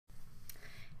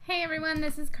Hey everyone,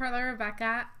 this is Carla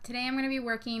Rebecca. Today I'm going to be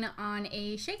working on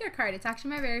a shaker card. It's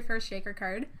actually my very first shaker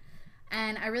card,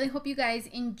 and I really hope you guys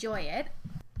enjoy it.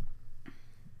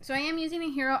 So I am using a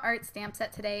Hero Art stamp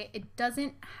set today. It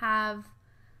doesn't have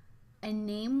a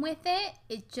name with it.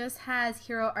 It just has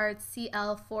Hero Art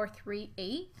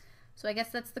CL438. So I guess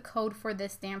that's the code for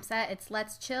this stamp set. It's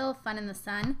Let's Chill, Fun in the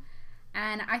Sun.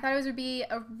 And I thought it would be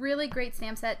a really great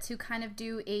stamp set to kind of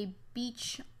do a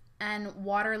beach and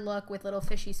water look with little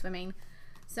fishy swimming.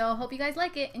 So hope you guys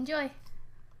like it. Enjoy.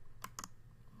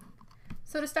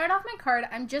 So to start off my card,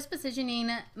 I'm just positioning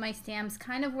my stamps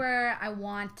kind of where I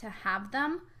want to have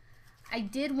them. I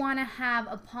did want to have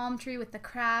a palm tree with the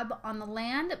crab on the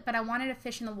land, but I wanted a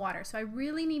fish in the water. So I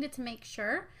really needed to make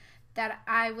sure that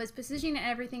I was positioning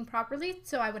everything properly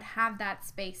so I would have that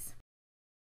space.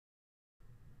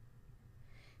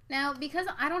 Now, because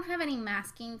I don't have any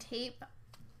masking tape,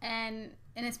 and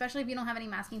especially if you don't have any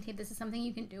masking tape, this is something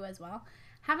you can do as well.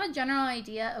 Have a general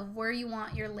idea of where you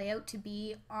want your layout to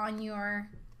be on your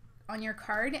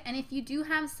card, and if you do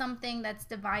have something that's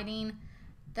dividing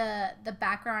the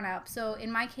background up. So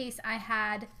in my case, I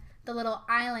had the little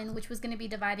island, which was going to be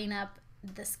dividing up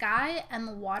the sky and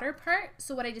the water part.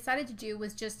 So what I decided to do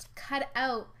was just cut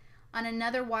out on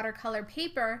another watercolor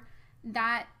paper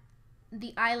that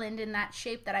the island in that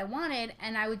shape that I wanted,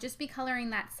 and I would just be coloring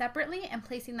that separately and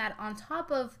placing that on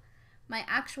top of my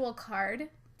actual card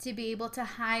to be able to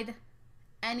hide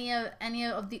any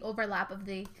of the overlap of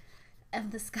the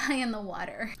sky and the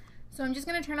water. So I'm just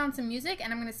going to turn on some music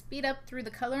and I'm going to speed up through the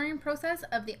coloring process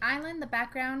of the island, the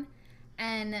background,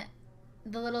 and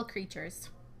the little creatures.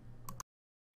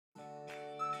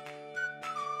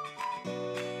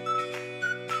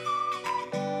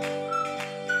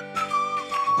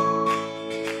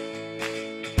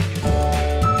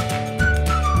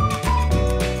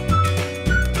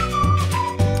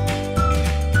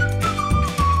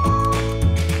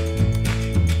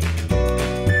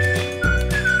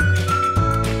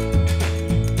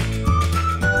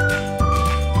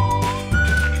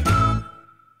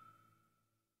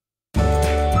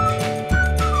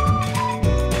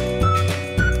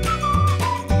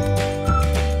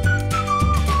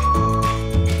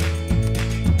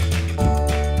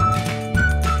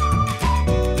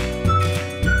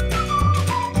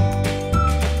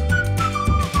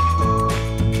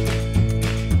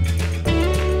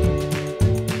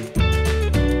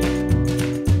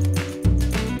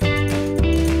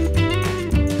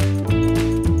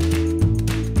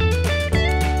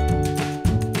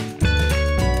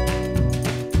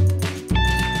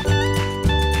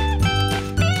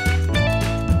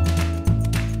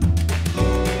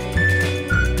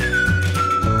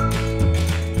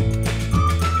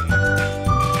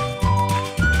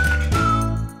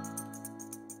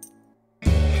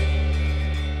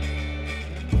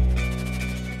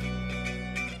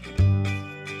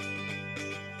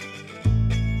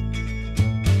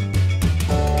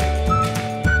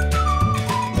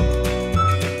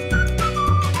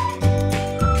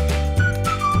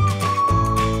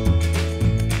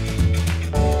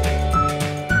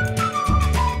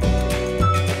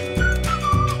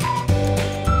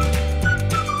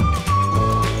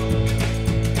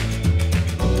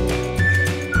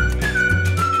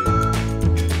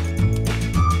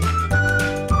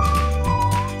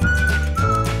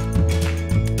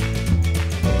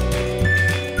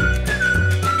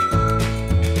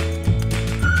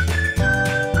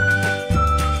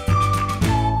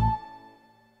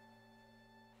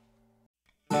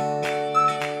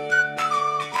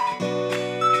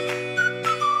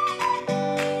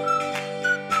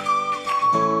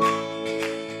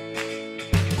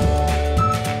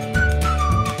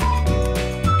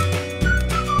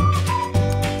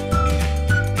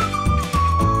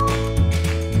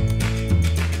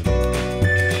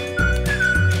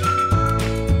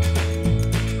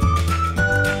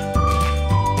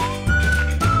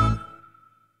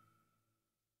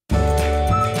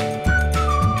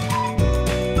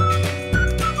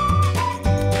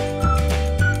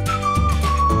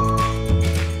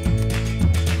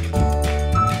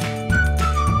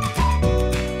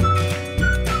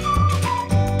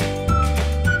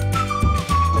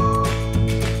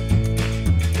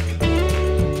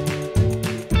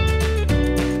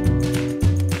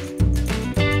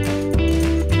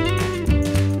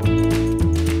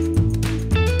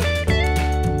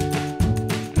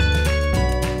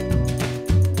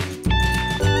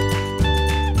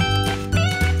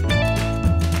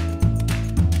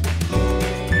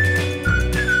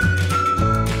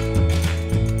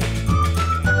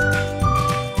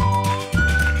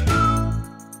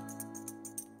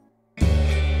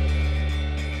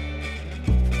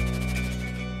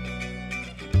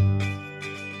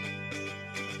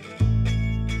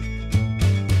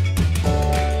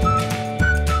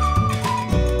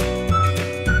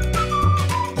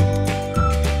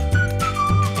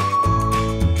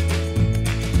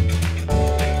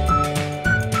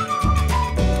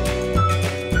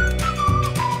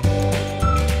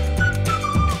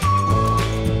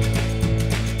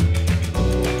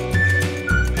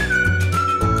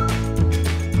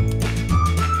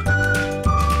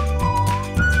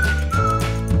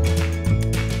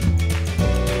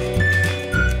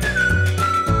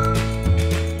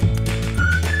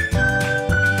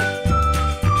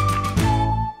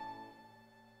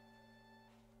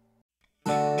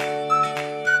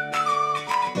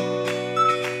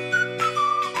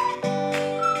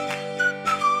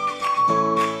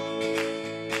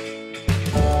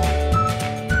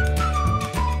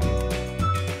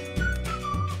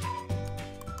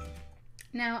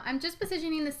 just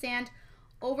positioning the sand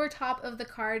over top of the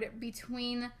card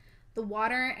between the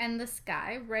water and the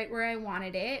sky, right where I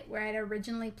wanted it, where I'd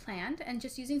originally planned, and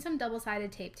just using some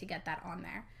double-sided tape to get that on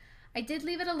there. I did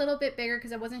leave it a little bit bigger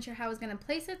because I wasn't sure how I was going to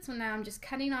place it, so now I'm just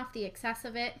cutting off the excess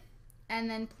of it and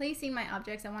then placing my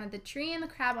objects. I wanted the tree and the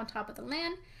crab on top of the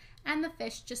land and the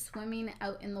fish just swimming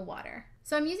out in the water.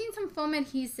 So I'm using some foam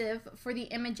adhesive for the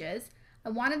images. I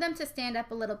wanted them to stand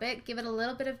up a little bit, give it a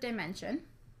little bit of dimension.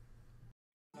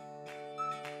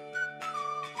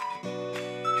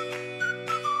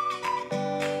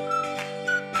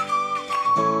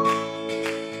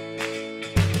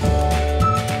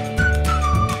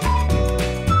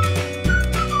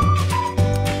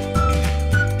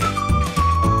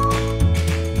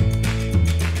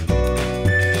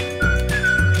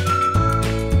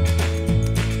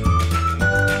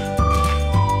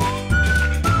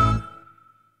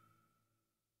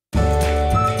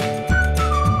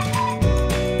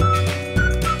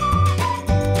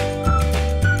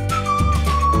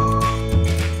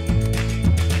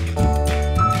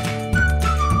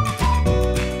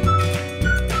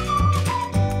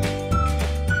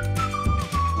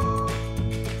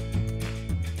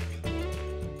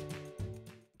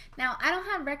 Now, I don't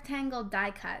have rectangle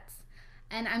die cuts,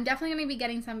 and I'm definitely going to be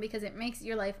getting some because it makes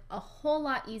your life a whole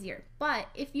lot easier. But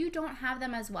if you don't have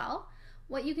them as well,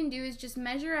 what you can do is just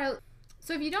measure out.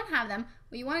 So if you don't have them,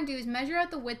 what you want to do is measure out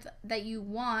the width that you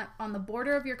want on the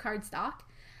border of your cardstock,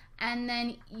 and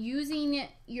then using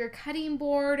your cutting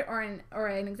board or an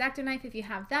X-Acto knife, if you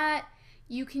have that,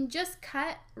 you can just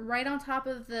cut right on top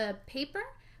of the paper,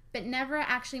 but never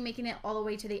actually making it all the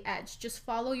way to the edge. Just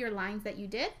follow your lines that you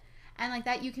did. And like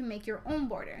that, you can make your own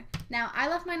border. Now, I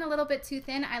left mine a little bit too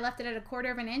thin. I left it at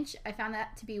 1/4 of an inch. I found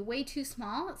that to be way too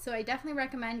small, so I definitely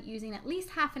recommend using at least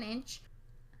 1/2 inch.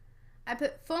 I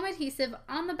put foam adhesive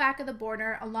on the back of the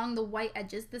border along the white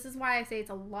edges. This is why I say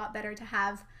it's a lot better to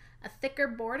have a thicker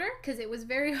border, because it was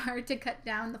very hard to cut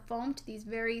down the foam to these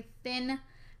very thin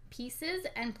pieces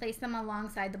and place them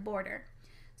alongside the border.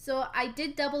 So I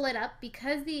did double it up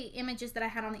because the images that I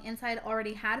had on the inside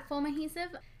already had foam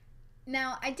adhesive.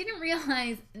 Now, I didn't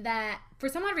realize that for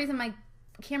some odd reason my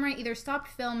camera either stopped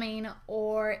filming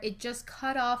or it just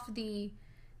cut off the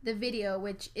video,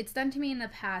 which it's done to me in the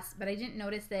past, but I didn't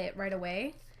notice it right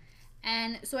away.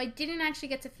 And so I didn't actually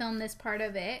get to film this part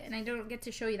of it, and I don't get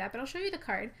to show you that, but I'll show you the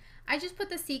card. I just put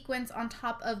the sequins on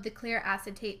top of the clear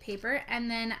acetate paper,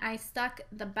 and then I stuck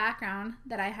the background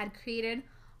that I had created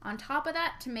on top of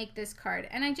that to make this card.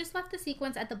 And I just left the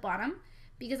sequins at the bottom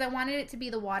because I wanted it to be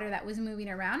the water that was moving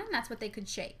around, and that's what they could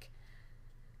shake.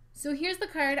 So here's the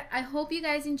card. I hope you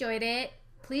guys enjoyed it.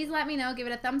 Please let me know. Give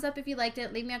it a thumbs up if you liked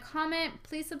it. Leave me a comment.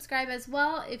 Please subscribe as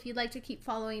well if you'd like to keep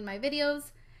following my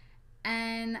videos.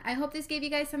 And I hope this gave you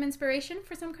guys some inspiration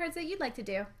for some cards that you'd like to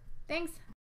do. Thanks.